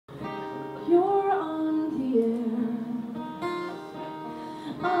You're on the air.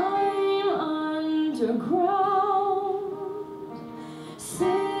 I'm underground.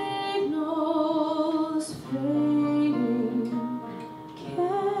 Signals fading,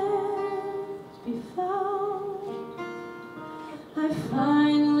 can't be found. I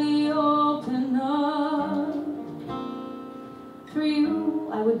finally open up. For you,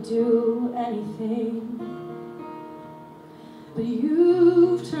 I would do anything. But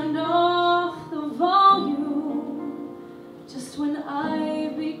you've turned off the volume just when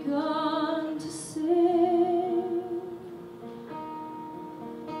I've begun to sing.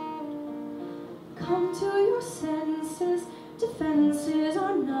 Come to your senses, defenses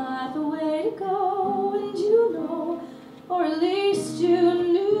are not the way to go. And you know, or at least you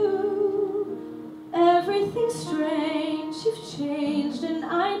knew, everything's strange, you've changed, and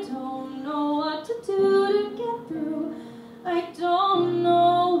I don't know what to do to get through. I don't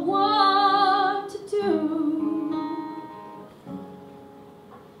know what to do.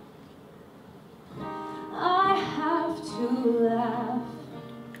 I have to laugh.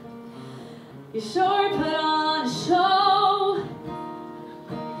 You sure put on a show.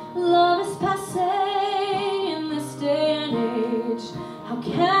 Love is passé in this day and age. How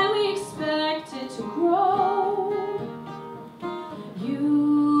can we expect it to grow?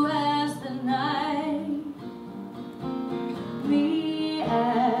 You as the night, me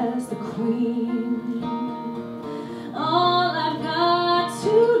as the queen. All I've got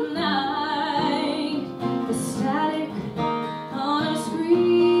tonight is static on a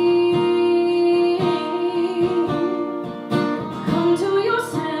screen. Come to your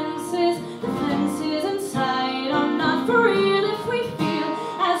senses, the fences inside are not for real if we feel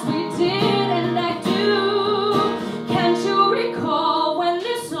as we did, and I do. Can't you recall when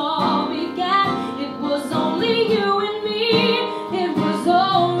this all began? It was only you and me. It was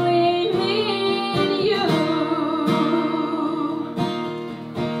only me and you.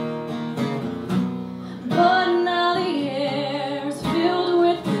 But now the air's filled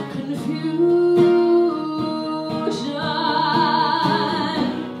with confusion.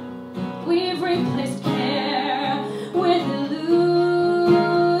 We've replaced care with illusion.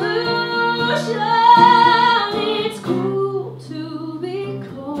 It's cool to be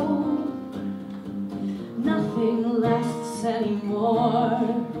cold. Nothing lasts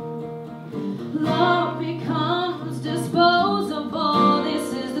anymore.